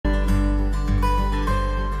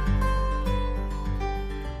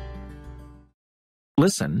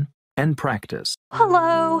Listen and practice.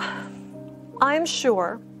 Hello. I'm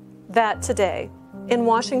sure that today in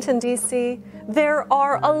Washington, D.C., there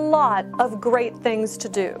are a lot of great things to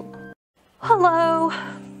do. Hello.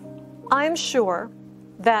 I'm sure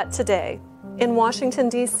that today in Washington,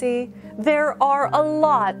 D.C., there are a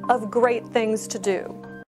lot of great things to do.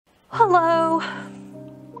 Hello.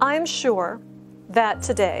 I'm sure that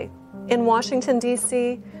today in Washington,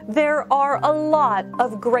 D.C., there are a lot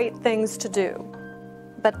of great things to do.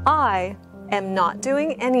 But I am not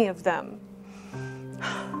doing any of them.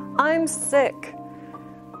 I'm sick.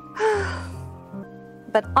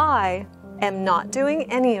 But I am not doing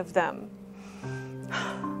any of them.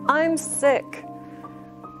 I'm sick.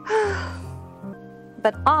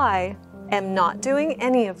 But I am not doing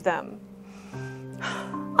any of them.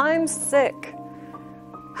 I'm sick.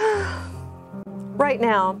 Right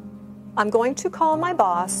now, I'm going to call my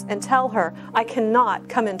boss and tell her I cannot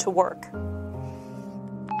come into work.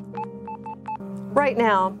 Right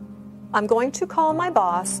now, I'm going to call my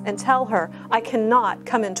boss and tell her I cannot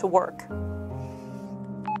come into work.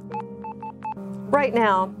 Right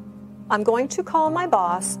now, I'm going to call my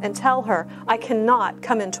boss and tell her I cannot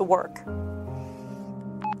come into work.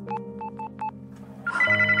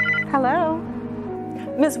 Hello?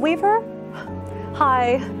 Ms. Weaver?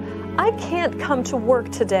 Hi, I can't come to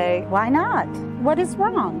work today. Why not? What is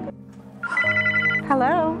wrong?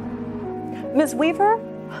 Hello? Ms. Weaver?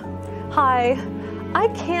 Hi, I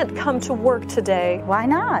can't come to work today. Why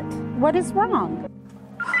not? What is wrong?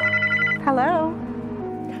 Hello?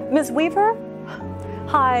 Ms. Weaver?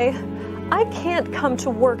 Hi, I can't come to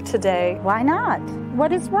work today. Why not?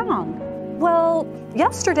 What is wrong? Well,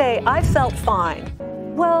 yesterday I felt fine.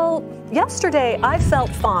 Well, yesterday I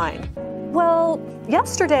felt fine. Well,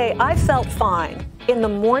 yesterday I felt fine. In the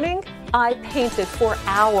morning, I painted for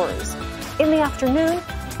hours. In the afternoon,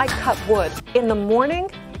 I cut wood. In the morning,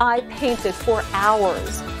 I painted for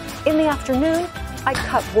hours. In the afternoon, I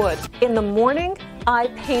cut wood. In the morning, I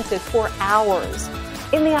painted for hours.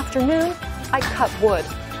 In the afternoon, I cut wood.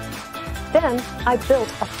 Then I built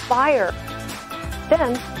a fire.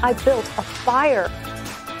 Then I built a fire.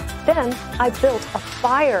 Then I built a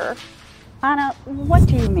fire. Anna, what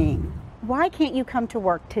do you mean? Why can't you come to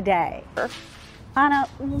work today? Anna,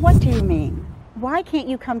 what do you mean? Why can't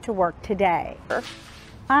you come to work today?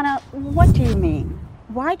 Anna, what do you mean?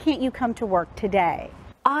 Why can't you come to work today?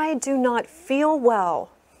 I do not feel well.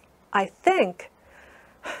 I think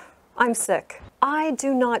I'm sick. I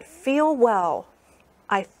do not feel well.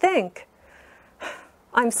 I think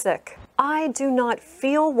I'm sick. I do not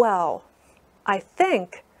feel well. I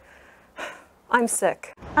think I'm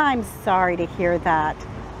sick. I'm sorry to hear that.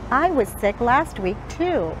 I was sick last week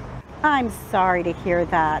too. I'm sorry to hear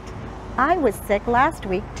that. I was sick last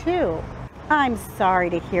week too. I'm sorry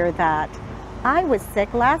to hear that. I was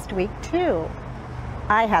sick last week too.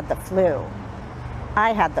 I had the flu.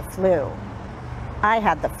 I had the flu. I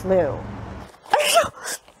had the flu.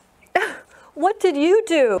 What did you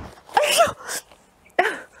do?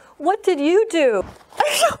 What did you do?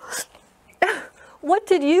 What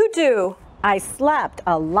did you do? I slept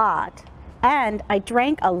a lot and I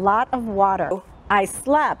drank a lot of water. I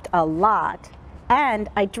slept a lot and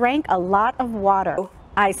I drank a lot of water.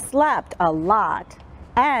 I slept a lot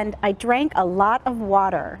and I drank a lot of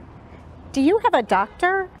water. Do you have a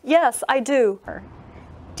doctor? Yes, I do.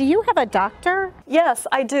 Do you have a doctor? Yes,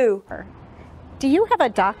 I do. Do you have a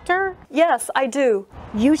doctor? Yes, I do.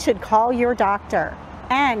 You should call your doctor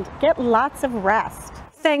and get lots of rest.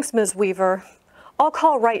 Thanks, Ms. Weaver. I'll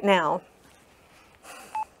call right now.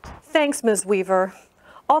 Thanks, Ms. Weaver.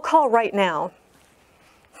 I'll call right now.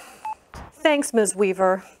 Thanks, Ms.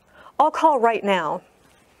 Weaver. I'll call right now.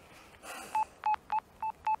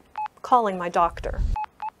 Calling my doctor.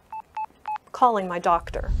 Calling my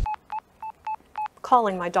doctor.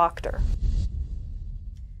 Calling my doctor.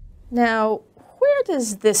 Now, where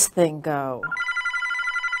does this thing go?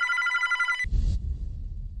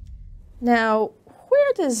 Now,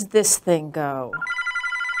 where does this thing go?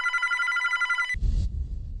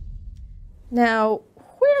 Now,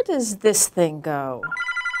 where does this thing go?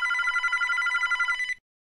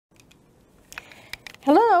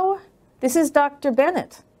 Hello, this is Dr.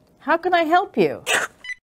 Bennett. How can I help you?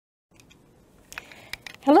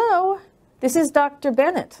 Hello, this is Dr.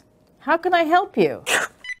 Bennett. How can I help you?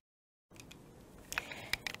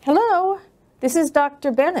 Hello, this is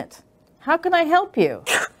Dr. Bennett. How can I help you?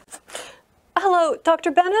 Hello,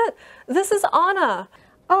 Dr. Bennett. This is Anna.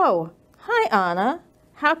 Oh, hi, Anna.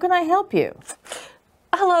 How can I help you?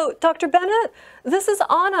 Hello, Dr. Bennett. This is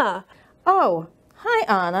Anna. Oh, hi,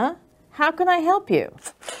 Anna. How can I help you?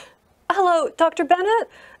 Hello, Dr. Bennett.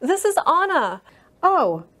 This is Anna.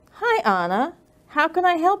 Oh, hi, Anna. How can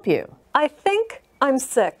I help you? I think I'm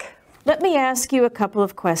sick. Let me ask you a couple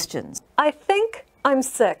of questions. I think I'm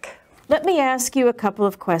sick. Let me ask you a couple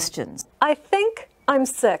of questions. I think I'm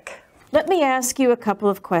sick. Let me ask you a couple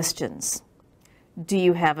of questions. Do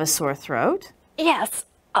you have a sore throat? Yes,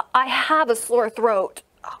 I have a sore throat.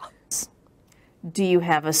 Do you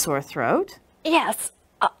have a sore throat? Yes,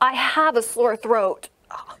 I have a sore throat.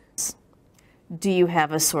 Do you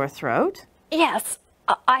have a sore throat? Yes,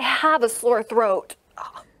 I have a sore throat.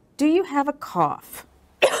 Do you have a cough?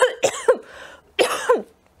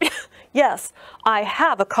 Yes, I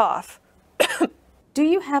have a cough. Do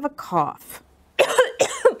you have a cough?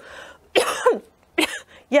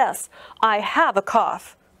 Yes, I have a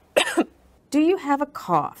cough. Do you have a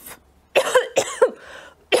cough?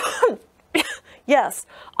 Yes,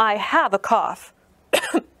 I have a cough.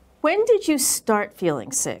 When did you start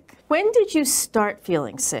feeling sick? When did you start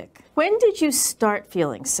feeling sick? When did you start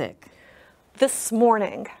feeling sick? This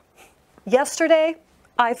morning. Yesterday,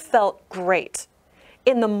 I felt great.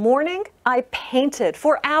 In the morning, I painted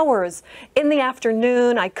for hours. In the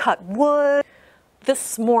afternoon, I cut wood.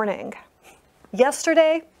 This morning.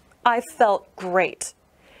 Yesterday, I felt great.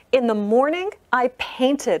 In the morning, I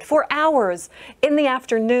painted for hours. In the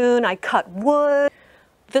afternoon, I cut wood.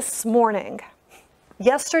 This morning.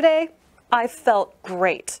 Yesterday, I felt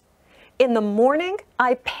great. In the morning,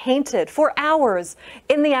 I painted for hours.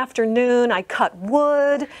 In the afternoon, I cut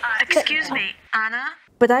wood. Excuse me, Anna?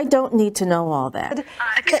 But I don't need to know all that.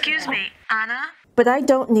 Excuse me, Anna? But I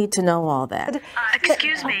don't need to know all that.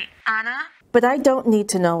 Excuse me, Anna? But I don't need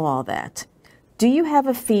to know all that. Do you have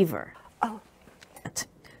a fever? Oh.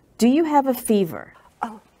 Do you have a fever?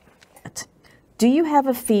 Oh. Do you have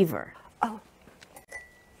a fever? Oh.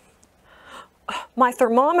 My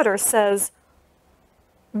thermometer says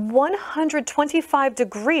 125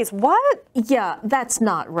 degrees. What? Yeah, that's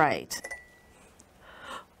not right.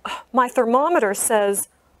 My thermometer says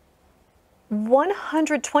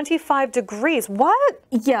 125 degrees. What?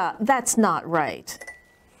 Yeah, that's not right.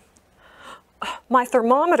 My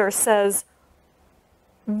thermometer says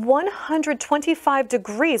 125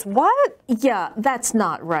 degrees. What? Yeah, that's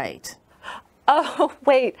not right. Oh,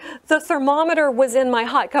 wait, the thermometer was in my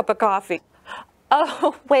hot cup of coffee.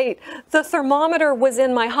 Oh, wait, the thermometer was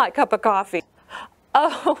in my hot cup of coffee.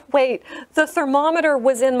 Oh, wait, the thermometer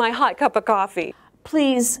was in my hot cup of coffee.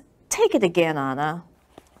 Please take it again, Anna.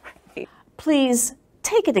 Please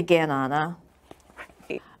take it again, Anna.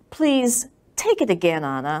 Please take it again,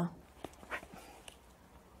 Anna.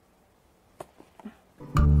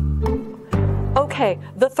 Okay,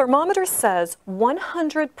 the thermometer says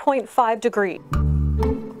 100.5 degrees.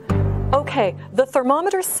 Okay, the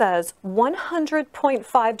thermometer says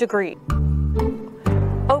 100.5 degrees.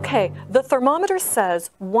 Okay, the thermometer says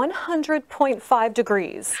 100.5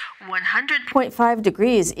 degrees. 100.5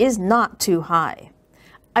 degrees is not too high.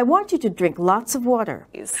 I want you to drink lots of water.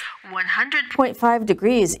 100.5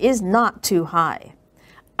 degrees is not too high.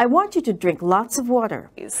 I want you to drink lots of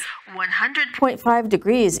water. 100.5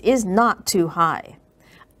 degrees is not too high.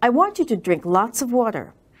 I want you to drink lots of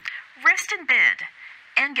water. Rest in bed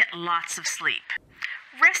and get lots of sleep.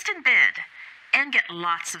 Rest in bed and get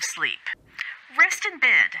lots of sleep. Rest in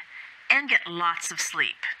bed and get lots of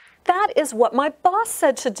sleep. That is what my boss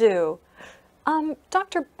said to do.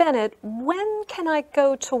 Dr. Bennett, when can I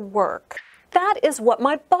go to work? That is what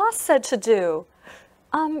my boss said to do.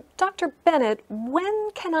 Dr. Bennett,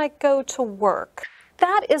 when can I go to work?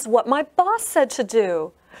 That is what my boss said to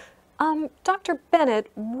do. Dr. Bennett,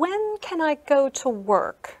 when can I go to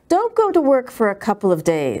work? Don't go to work for a couple of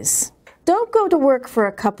days. Don't go to work for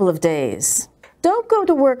a couple of days. Don't go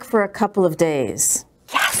to work for a couple of days.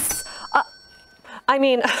 Yes!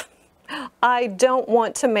 I don't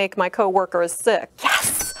want to make my coworkers sick.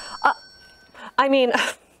 Yes!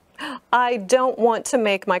 I don't want to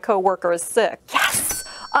make my coworkers sick. Yes!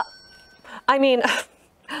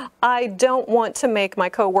 I don't want to make my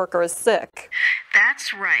coworkers sick.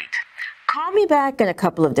 That's right. Call me back in a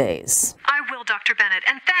couple of days. I will, Dr. Bennett,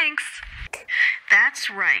 and thanks. That's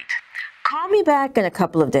right. Call me back in a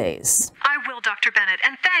couple of days. I will, Dr. Bennett,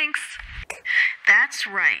 and thanks. That's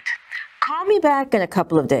right. Call me back in a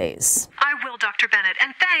couple of days. I will, Dr. Bennett,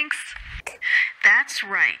 and thanks. That's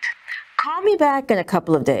right. Call me back in a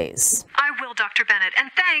couple of days. I will, Dr. Bennett,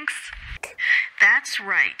 and thanks. That's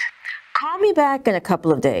right. Call me back in a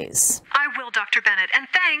couple of days. I will, Dr. Bennett, and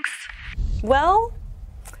thanks. Well,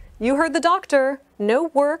 you heard the doctor. No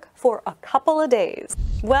work for a couple of days.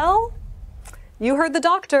 Well, you heard the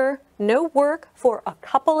doctor. No work for a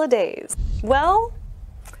couple of days. Well,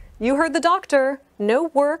 you heard the doctor. No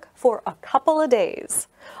work for a couple of days.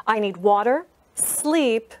 I need water,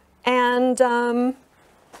 sleep, and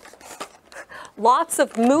lots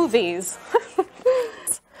of movies.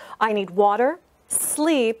 I need water,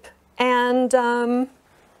 sleep, and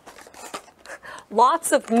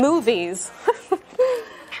lots of movies.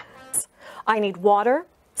 I need water,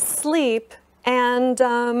 sleep, and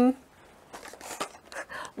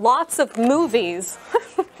lots of movies.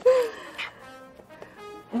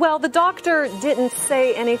 Well, the doctor didn't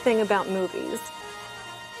say anything about movies,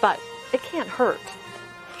 but it can't hurt.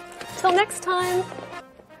 Till next time.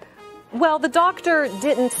 Well, the doctor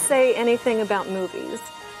didn't say anything about movies,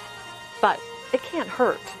 but it can't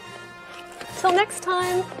hurt. Till next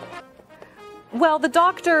time. Well, the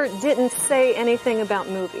doctor didn't say anything about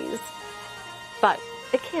movies, but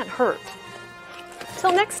it can't hurt.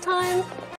 Till next time.